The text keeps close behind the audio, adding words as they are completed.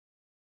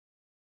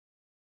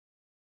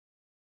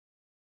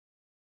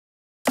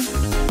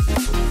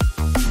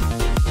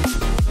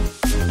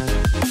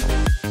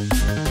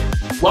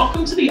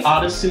Welcome to the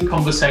Artists in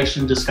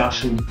Conversation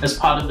discussion as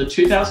part of the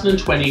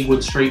 2020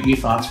 Wood Street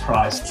Youth Arts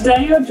Prize.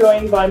 Today you're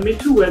joined by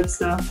Mitchell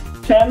Webster,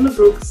 Chandler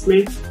Brooks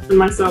Smith and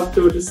myself,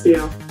 Georgia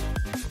Steele.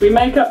 We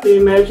make up the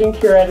Emerging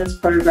Curators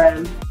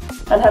program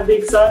and have the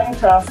exciting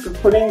task of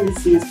putting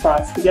this year's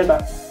prize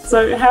together.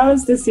 So how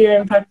has this year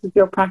impacted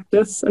your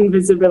practice and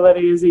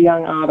visibility as a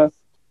young artist?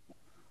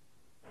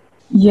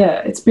 Yeah,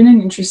 it's been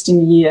an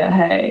interesting year,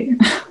 hey.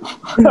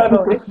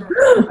 Totally.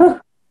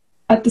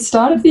 At the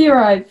start of the year,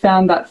 I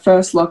found that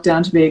first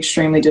lockdown to be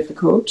extremely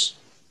difficult.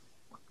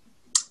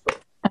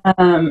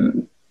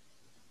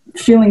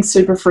 Feeling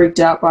super freaked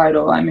out by it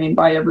all,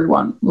 by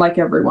everyone, like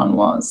everyone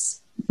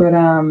was. But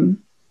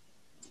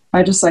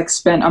I just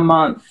spent a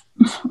month,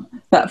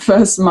 that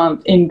first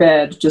month in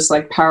bed, just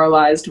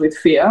paralyzed with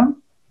fear.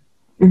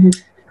 Mm-hmm.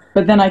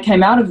 But then I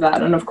came out of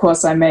that, and of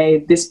course I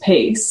made this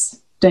piece,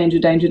 Danger,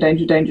 Danger,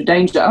 Danger, Danger,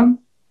 Danger,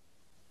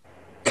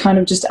 kind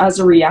of just as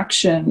a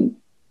reaction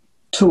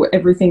to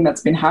everything that's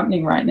been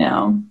happening right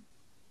now.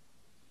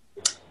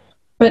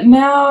 But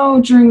now,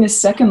 during this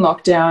second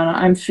lockdown,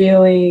 I'm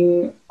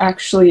feeling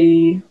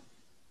actually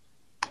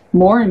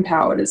more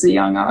empowered as a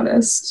young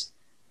artist,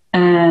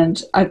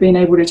 and I've been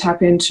able to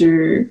tap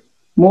into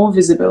more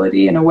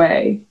visibility in a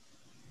way.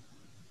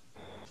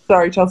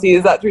 Sorry, Chelsea,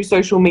 is that through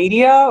social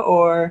media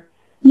or?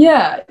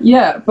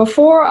 Yeah.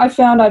 Before, I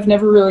found I've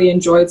never really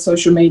enjoyed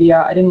social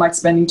media. I didn't like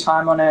spending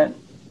time on it.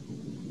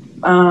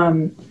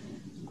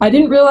 I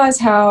didn't realize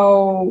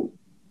how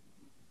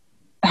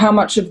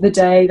much of the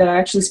day that I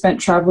actually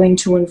spent traveling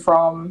to and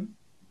from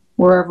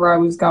wherever I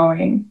was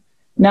going.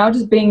 Now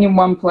just being in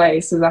one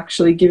place has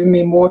actually given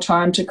me more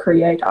time to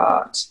create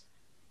art,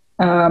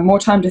 more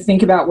time to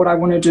think about what I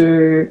want to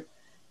do,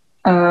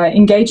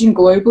 engaging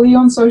globally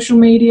on social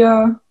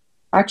media,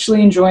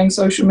 actually enjoying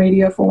social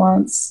media for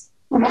once.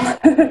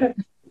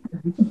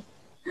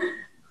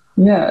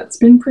 Yeah, it's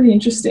been pretty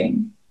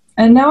interesting.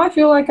 And now I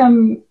feel like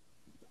I'm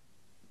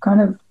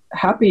kind of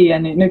happy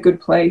and in a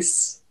good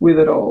place with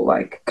it all.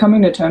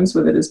 Coming to terms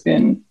with it has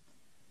been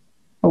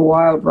a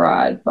wild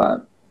ride,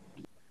 but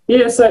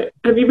yeah. So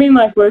have you been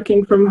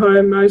working from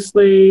home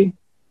mostly?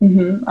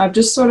 Mm-hmm. I've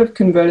just sort of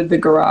converted the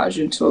garage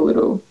into a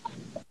little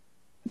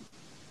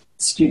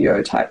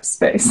studio type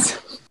space.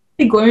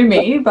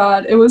 Gloomy,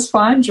 but it was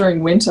fine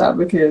during winter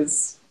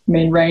because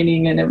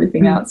raining and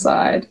everything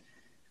outside.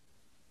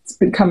 It's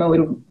become a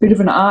little bit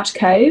of an art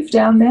cave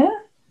down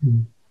there.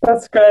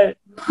 That's great.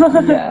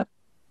 Yeah.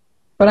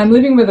 But I'm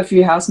living with a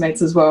few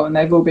housemates as well, and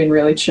they've all been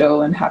really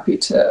chill and happy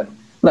to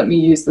let me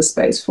use the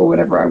space for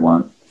whatever I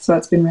want. So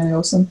that's been really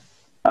awesome.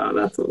 Oh,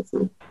 that's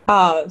awesome.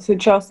 So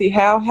Chelsea,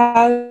 how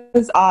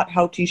has art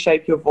helped you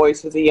shape your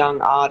voice as a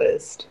young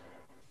artist?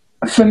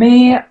 For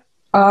me,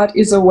 art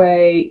is a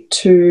way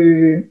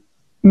to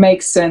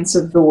make sense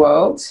of the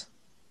world.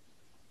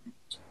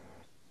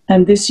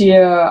 And this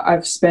year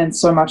I've spent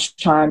so much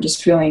time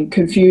just feeling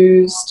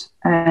confused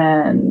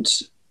and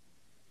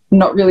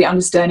not really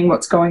understanding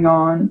what's going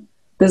on.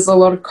 There's a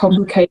lot of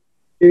complicated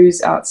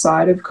issues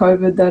outside of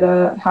COVID that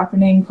are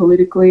happening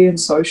politically and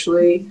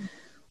socially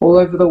all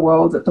over the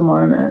world at the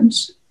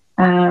moment.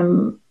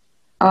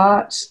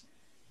 Art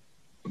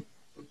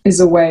is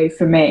a way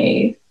for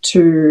me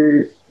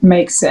to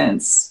make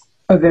sense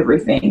of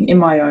everything in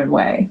my own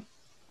way.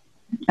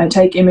 I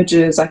take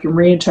images, I can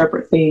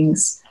reinterpret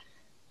things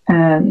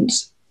and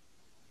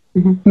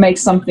make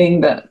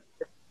something that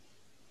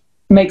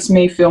makes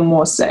me feel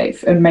more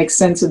safe and makes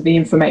sense of the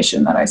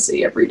information that I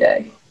see every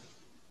day.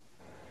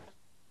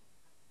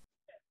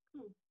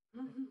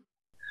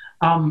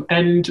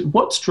 And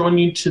what's drawn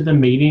you to the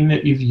medium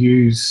that you've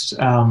used?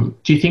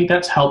 Do you think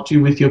that's helped you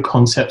with your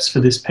concepts for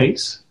this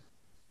piece?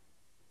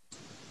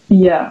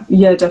 Yeah,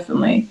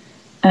 definitely.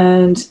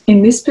 And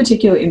in this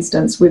particular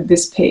instance with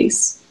this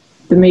piece,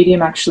 the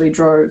medium actually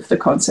drove the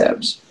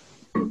concept.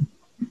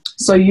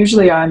 So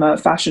usually I'm a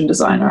fashion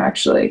designer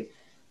actually,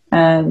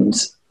 and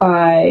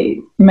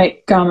I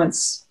make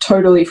garments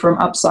totally from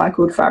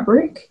upcycled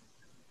fabric.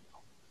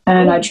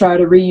 And I try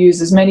to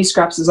reuse as many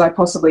scraps as I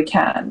possibly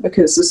can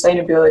because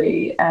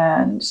sustainability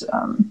and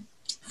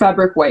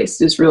fabric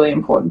waste is really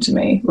important to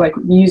me,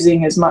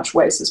 using as much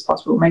waste as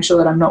possible, make sure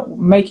that I'm not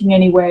making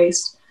any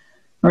waste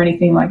or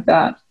anything like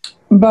that.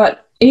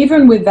 But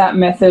even with that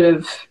method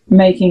of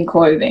making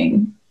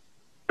clothing,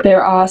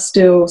 there are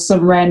still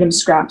some random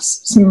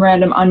scraps, some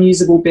random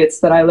unusable bits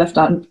that I left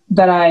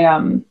that I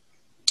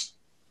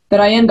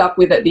end up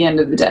with at the end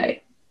of the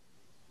day.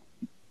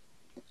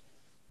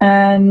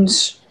 And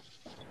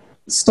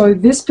so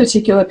this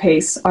particular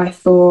piece, I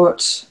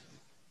thought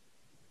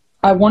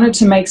I wanted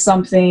to make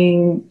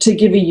something to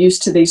give a use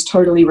to these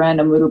totally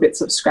random little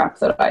bits of scrap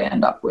that I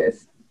end up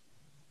with.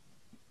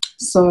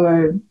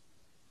 So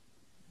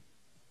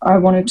I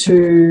wanted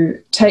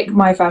to take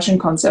my fashion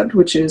concept,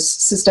 which is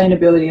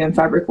sustainability and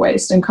fabric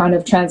waste, and kind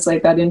of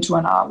translate that into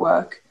an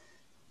artwork.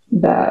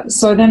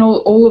 So then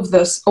all of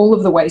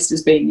the waste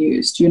is being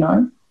used, you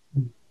know?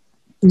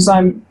 So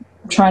I'm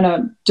trying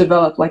to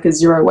develop a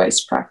zero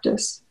waste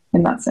practice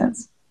in that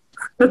sense.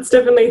 That's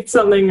definitely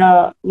something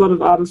a lot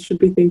of artists should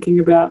be thinking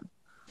about.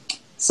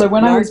 So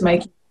when I was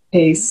making the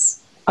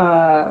piece,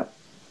 I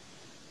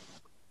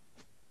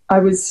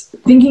was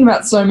thinking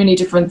about so many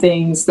different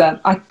things that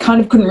I kind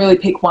of couldn't really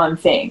pick one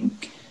thing.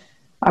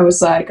 I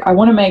was like, I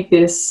want to make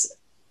this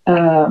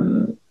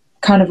kind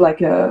of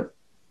like a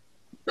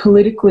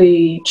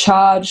politically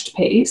charged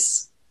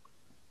piece.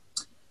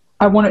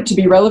 I want it to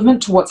be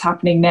relevant to what's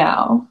happening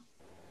now.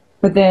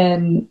 But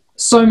then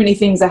so many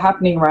things are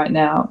happening right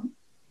now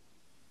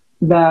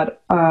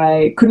that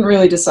I couldn't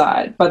really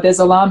decide. But there's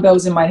alarm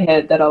bells in my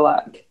head that are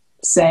like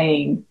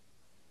saying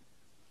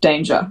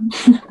danger,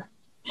 if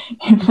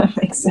that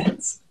makes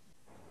sense.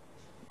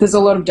 There's a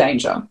lot of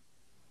danger.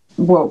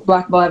 Well,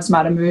 Black Lives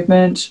Matter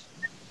movement,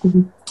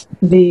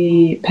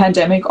 the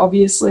pandemic,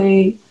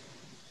 obviously,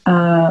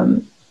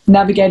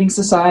 navigating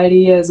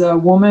society as a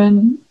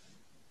woman,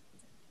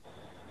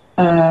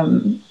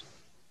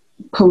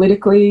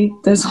 politically,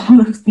 there's a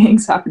lot of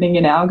things happening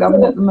in our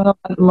government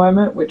at the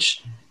moment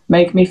which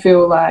make me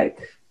feel like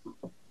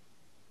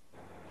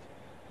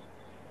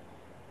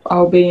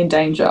I'll be in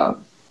danger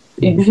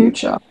in the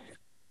future.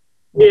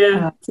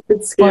 Yeah,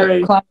 it's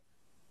scary. Climate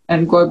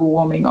and global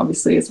warming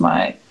obviously is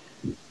my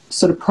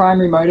sort of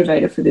primary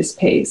motivator for this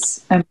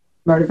piece and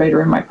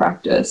motivator in my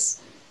practice.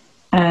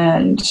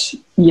 And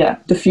yeah,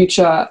 the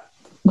future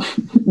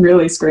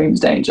really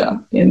screams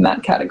danger in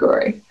that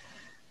category.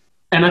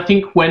 And I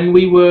think when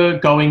we were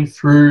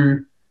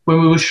shortlisting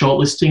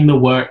the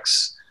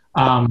works,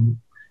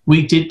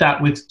 we did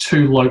that with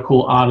two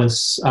local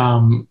artists,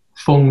 Fung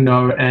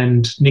No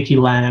and Nikki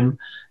Lam,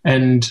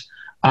 and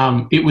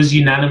it was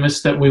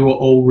unanimous that we were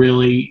all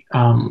really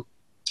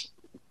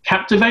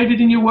captivated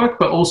in your work,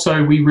 but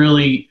also we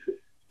really,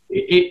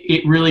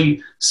 it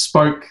really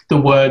spoke the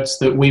words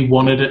that we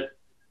wanted it,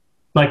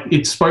 like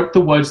it spoke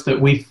the words that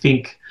we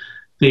think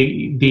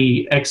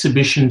the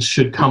exhibition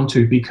should come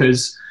to,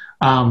 because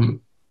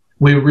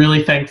we're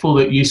really thankful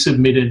that you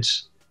submitted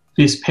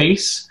this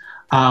piece.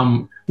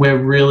 We're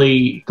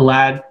really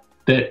glad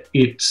that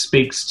it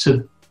speaks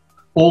to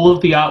all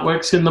of the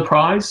artworks in the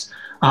prize,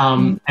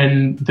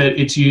 and that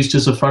it's used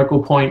as a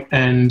focal point,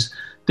 and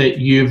that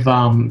you've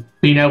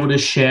been able to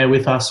share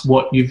with us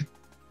what you've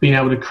been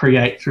able to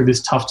create through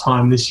this tough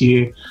time this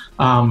year.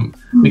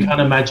 We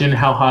can't imagine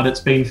how hard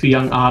it's been for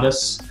young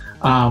artists.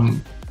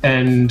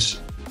 And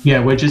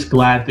yeah, we're just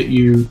glad that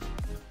you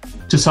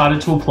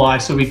decided to apply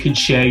so we could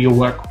share your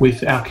work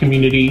with our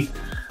community,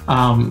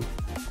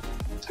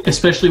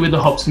 especially with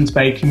the Hobsons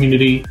Bay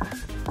community.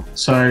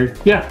 So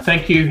yeah,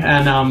 thank you,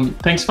 and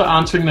thanks for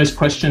answering those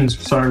questions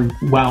so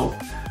well.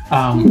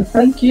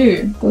 Thank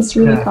you, that's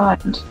really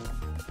kind.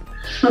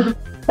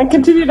 And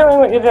continue doing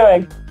what you're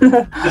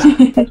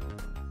doing.